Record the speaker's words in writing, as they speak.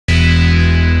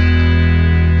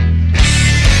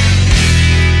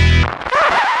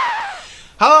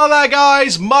there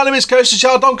guys, my name is Coaster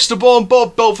Child, Doncaster born,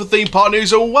 but built for Theme Park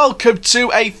News, and welcome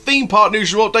to a Theme Park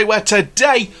Newsroom update where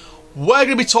today we're going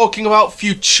to be talking about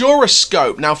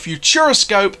Futuroscope. Now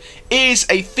Futuroscope is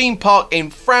a theme park in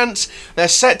France. They're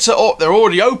they're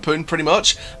already open pretty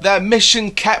much. Their Mission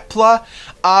Kepler,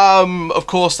 of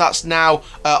course that's now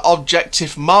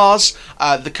Objectif Mars.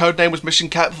 The code name was Mission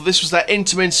Kepler. This was their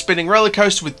Intamin spinning roller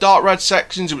coaster with dark red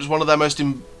sections. It was one of their most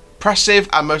impressive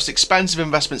and most expensive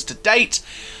investments to date.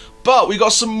 But we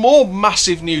got some more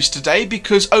massive news today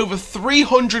because over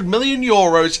 300 million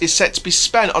euros is set to be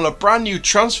spent on a brand new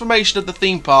transformation of the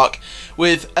theme park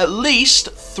with at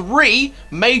least 3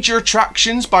 major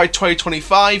attractions by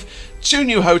 2025, 2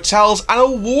 new hotels and a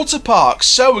water park.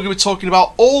 So we're going to be talking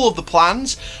about all of the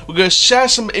plans. We're going to share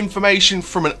some information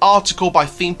from an article by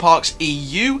Theme Parks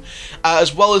EU,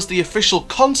 as well as the official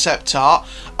concept art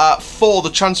for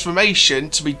the transformation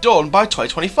to be done by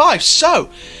 2025. So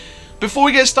before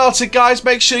we get started guys,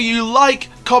 make sure you like,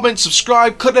 comment,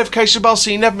 subscribe, click the notification bell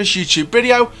so you never miss a YouTube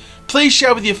video. Please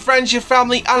share with your friends, your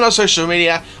family and on social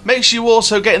media. Make sure you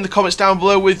also get in the comments down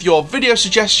below with your video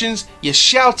suggestions, your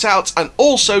shout outs and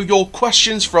also your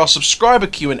questions for our subscriber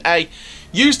Q&A.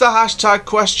 Use the hashtag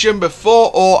question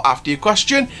before or after your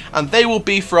question and they will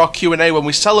be for our Q&A when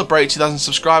we celebrate 2,000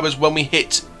 subscribers, when we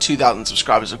hit 2,000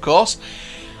 subscribers of course.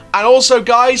 And also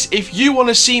guys, if you want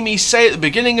to see me say at the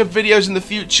beginning of videos in the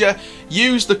future,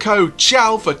 use the code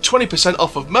CHAL for 20%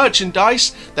 off of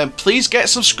merchandise, then please get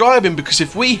subscribing, because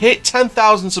if we hit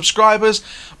 10,000 subscribers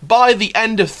by the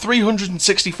end of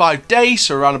 365 days,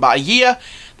 so around about a year,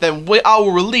 then I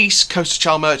will release Coaster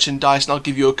CHAL merchandise and I'll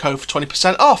give you a code for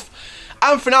 20% off.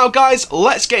 And for now guys,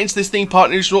 let's get into this theme park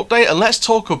news update and let's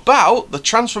talk about the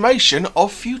transformation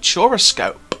of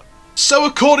Futuroscope. So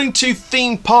according to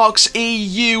Theme Parks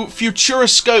EU,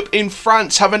 Futuroscope in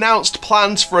France have announced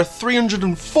plans for a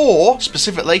 304,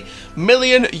 specifically,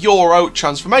 million euro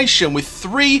transformation with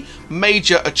 3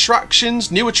 major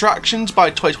attractions, new attractions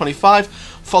by 2025,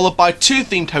 followed by 2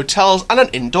 themed hotels and an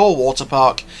indoor water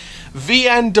park.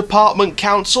 VN Department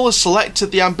Council has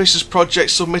selected the ambitious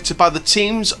project submitted by the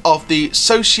teams of the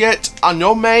Société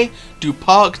Anonyme du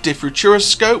Parc de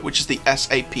Futuroscope, which is the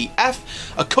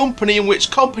SAPF, a company in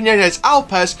which Compagnie des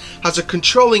Alpes has a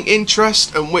controlling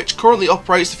interest and which currently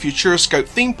operates the Futuroscope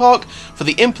theme park for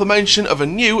the implementation of a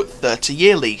new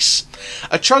 30-year lease.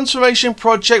 A transformation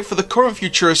project for the current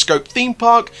Futuroscope theme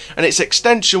park and its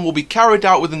extension will be carried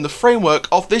out within the framework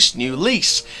of this new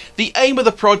lease. The aim of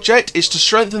the project is to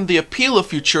strengthen the appeal of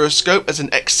Futuroscope as an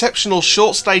exceptional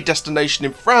short-stay destination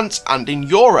in France and in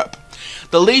Europe.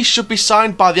 The lease should be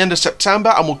signed by the end of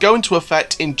September and will go into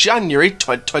effect in January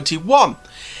 2021.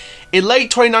 In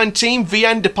late 2019,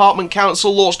 VN Department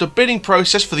Council launched a bidding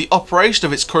process for the operation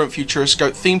of its current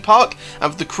Futuroscope theme park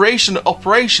and for the creation and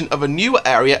operation of a new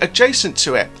area adjacent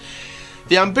to it.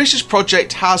 The ambitious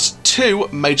project has 2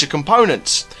 major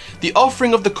components. The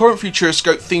offering of the current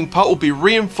Futuroscope theme park will be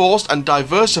reinforced and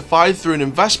diversified through an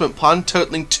investment plan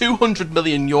totaling 200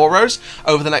 million euros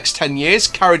over the next 10 years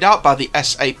carried out by the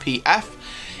SAPF.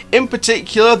 In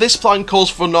particular, this plan calls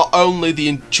for not only the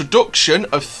introduction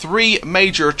of 3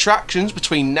 major attractions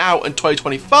between now and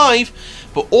 2025,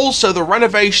 but also the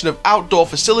renovation of outdoor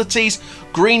facilities,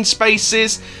 green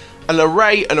spaces, an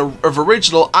array of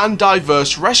original and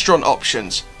diverse restaurant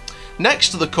options. Next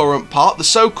to the current part, the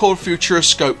so-called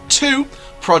Futuroscope 2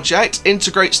 project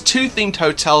integrates 2 themed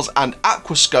hotels and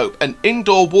Aquascope, an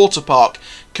indoor water park,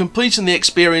 completing the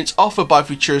experience offered by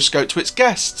Futuroscope to its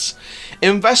guests.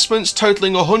 Investments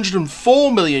totaling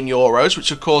 104 million euros,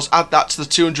 which of course add that to the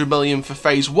 200 million for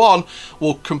phase 1,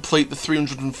 will complete the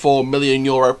 304 million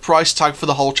euro price tag for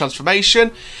the whole transformation,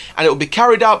 and it will be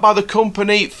carried out by the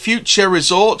company Future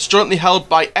Resorts, jointly held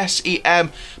by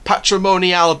SEM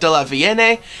Patrimonial de la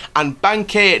Vienne and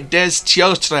Banque des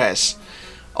Théâtres,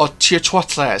 or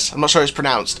Théâtres, I'm not sure how it's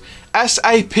pronounced.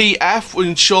 SAPF will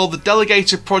ensure the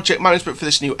delegated project management for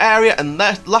this new area and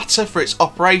latter for its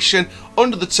operation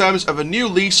under the terms of a new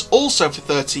lease also for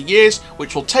 30 years,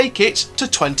 which will take it to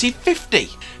 2050.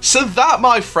 So that,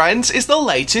 my friends, is the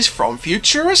latest from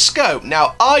Futuroscope.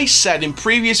 Now, I said in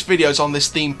previous videos on this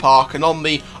theme park and on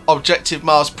the Objectif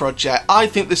Mars project, I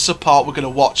think this is a part we're going to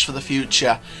watch for the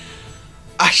future.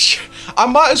 I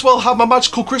might as well have my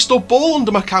magical crystal ball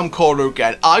under my camcorder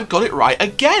again. I've got it right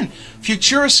again.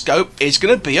 Futuroscope is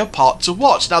going to be a part to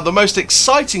watch. Now, the most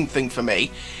exciting thing for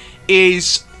me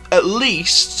is at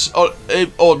least,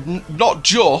 or not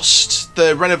just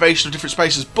the renovation of different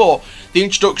spaces, but the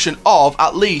introduction of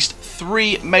at least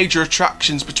 3 major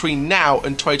attractions between now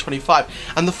and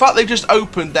 2025. And the fact they've just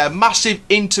opened their massive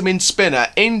Intamin spinner,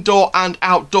 indoor and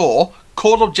outdoor,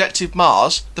 called Objectif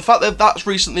Mars, the fact that that's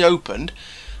recently opened,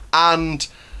 and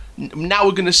now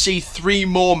we're going to see 3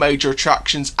 more major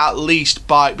attractions at least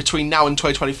between now and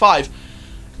 2025.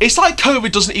 It's like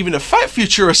COVID doesn't even affect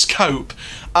Futuroscope.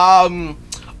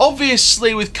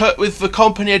 Obviously, with the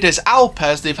Compañía des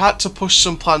Alpes, they've had to push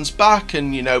some plans back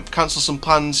and, you know, cancel some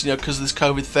plans, you know, because of this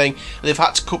COVID thing. They've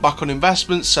had to cut back on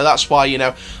investments, so that's why, you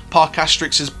know, Parc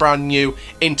Asterix's brand new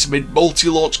Intimate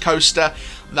multi-launch coaster,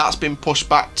 that's been pushed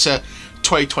back to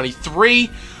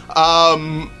 2023.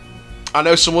 I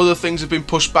know some other things have been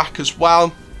pushed back as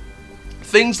well.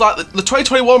 Things like the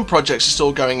 2021 projects are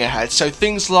still going ahead, so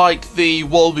things like the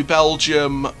Walibi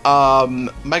Belgium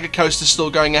mega coaster is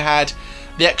still going ahead.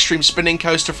 The Extreme Spinning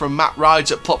Coaster from Matt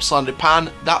Rides at Plopsaland Japan,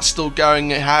 that's still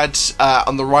going ahead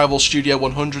on the rival Studio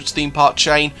 100's theme park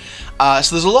chain.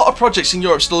 So there's a lot of projects in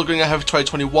Europe still going ahead for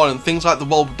 2021, and things like the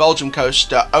Walibi Belgium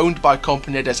coaster owned by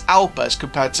Compañía des Alpes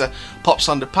compared to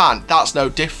Plopsaland Japan, that's no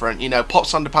different. You know,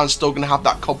 Plopsaland Japan's still going to have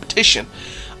that competition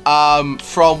from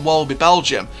Walibi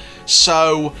Belgium.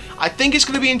 So I think it's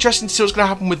going to be interesting to see what's going to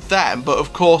happen with them, but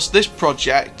of course this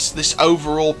project, this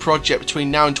overall project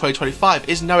between now and 2025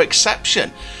 is no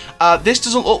exception. This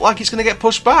doesn't look like it's going to get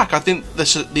pushed back. I think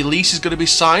the lease is going to be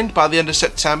signed by the end of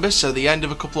September, so the end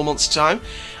of a couple of months' time,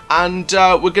 and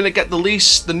we're going to get the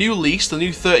new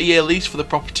 30-year lease for the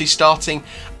property starting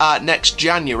next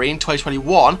January in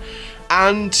 2021.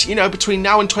 And, you know, between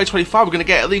now and 2025 we're going to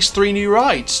get at least 3 new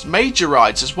rides, major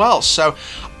rides as well. So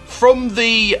from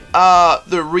the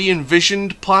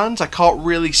re-envisioned plans, I can't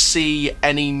really see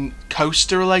any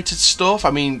coaster-related stuff. I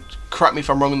mean, correct me if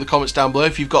I'm wrong in the comments down below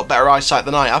if you've got better eyesight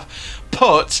than I have.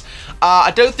 But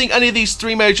I don't think any of these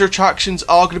 3 major attractions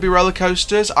are going to be roller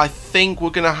coasters. I think we're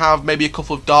going to have maybe a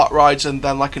couple of dart rides and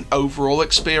then like an overall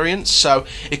experience. So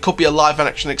it could be a live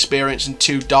action experience and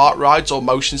 2 dart rides or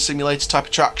motion simulator type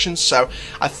attractions. So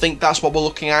I think that's what we're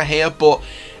looking at here. But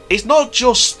it's not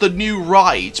just the new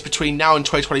rides between now and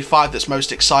 2025 that's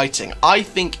most exciting. I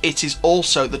think it is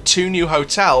also the 2 new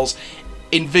hotels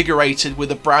invigorated with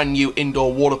a brand new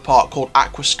indoor water park called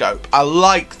Aquascope. I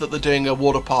like that they're doing a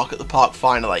water park at the park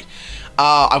finally.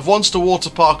 I've wanted a water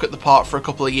park at the park for a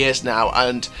couple of years now,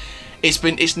 and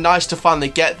it's nice to finally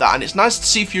get that, and it's nice to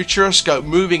see Futuroscope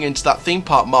moving into that theme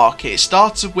park market. It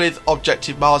started with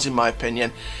Objectif Mars, in my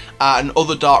opinion, and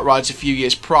other dart rides a few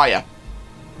years prior.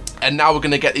 And now we're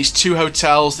going to get these 2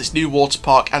 hotels, this new water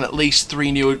park, and at least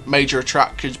 3 new major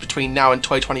attractions between now and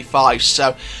 2025.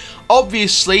 So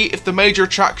obviously, if the major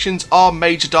attractions are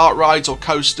major dart rides or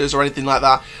coasters or anything like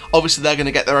that, obviously they're going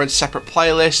to get their own separate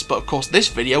playlist. But of course this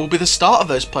video will be the start of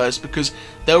those playlists because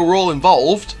they were all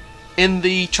involved in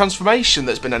the transformation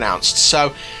that's been announced.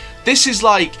 So this is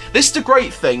the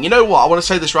great thing. You know what, I want to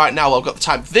say this right now while I've got the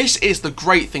time. This is the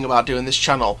great thing about doing this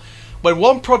channel. When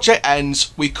one project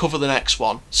ends, we cover the next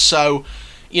one. So,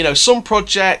 you know, some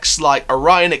projects like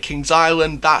Orion at Kings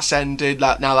Island, that's ended,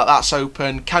 now that that's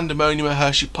open. Candemonium at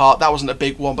Hershey Park, that wasn't a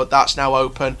big one, but that's now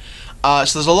open. So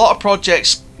there's a lot of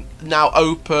projects now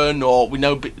open, or we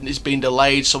know it's been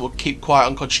delayed, so we'll keep quiet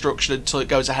on construction until it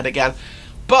goes ahead again.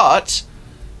 But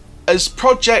as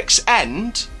projects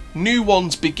end, new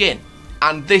ones begin,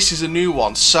 and this is a new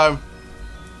one. So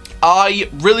I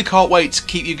really can't wait to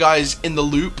keep you guys in the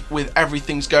loop with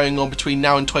everything's going on between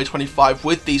now and 2025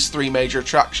 with these 3 major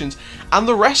attractions and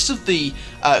the rest of the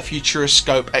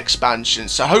Futuroscope expansion.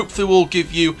 So hopefully we'll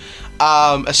give you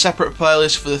a separate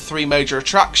playlist for the 3 major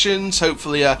attractions,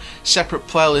 hopefully a separate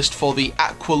playlist for the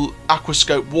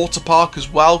Aquascope water park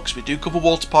as well, because we do cover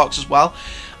water parks as well.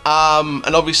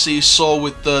 And obviously you saw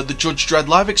with the Judge Dredd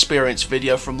live experience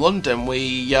video from London,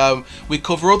 we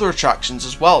cover other attractions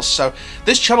as well. So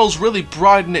this channel's really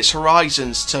broadened its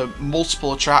horizons to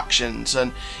multiple attractions,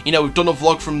 and you know, we've done a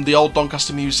vlog from the old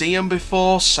Doncaster Museum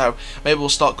before, so maybe we'll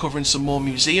start covering some more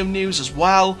museum news as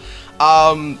well.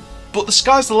 But the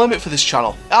sky's the limit for this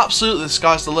channel. Absolutely, the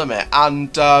sky's the limit,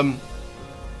 and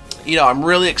you know, I'm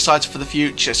really excited for the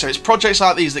future. So it's projects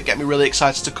like these that get me really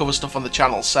excited to cover stuff on the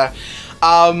channel. So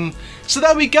so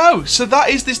there we go. So that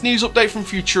is this news update from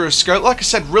Futuroscope. Like I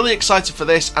said, really excited for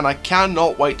this, and I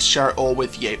cannot wait to share it all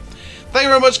with you. Thank you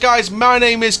very much, guys. My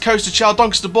name is Coaster Child,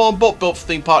 Doncaster born, but built for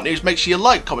Theme Park News. Make sure you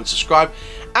like, comment, subscribe.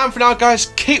 And for now, guys,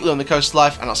 keep living the coast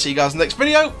life, and I'll see you guys in the next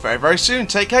video very, very soon.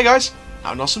 Take care, guys.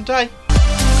 Have an awesome day.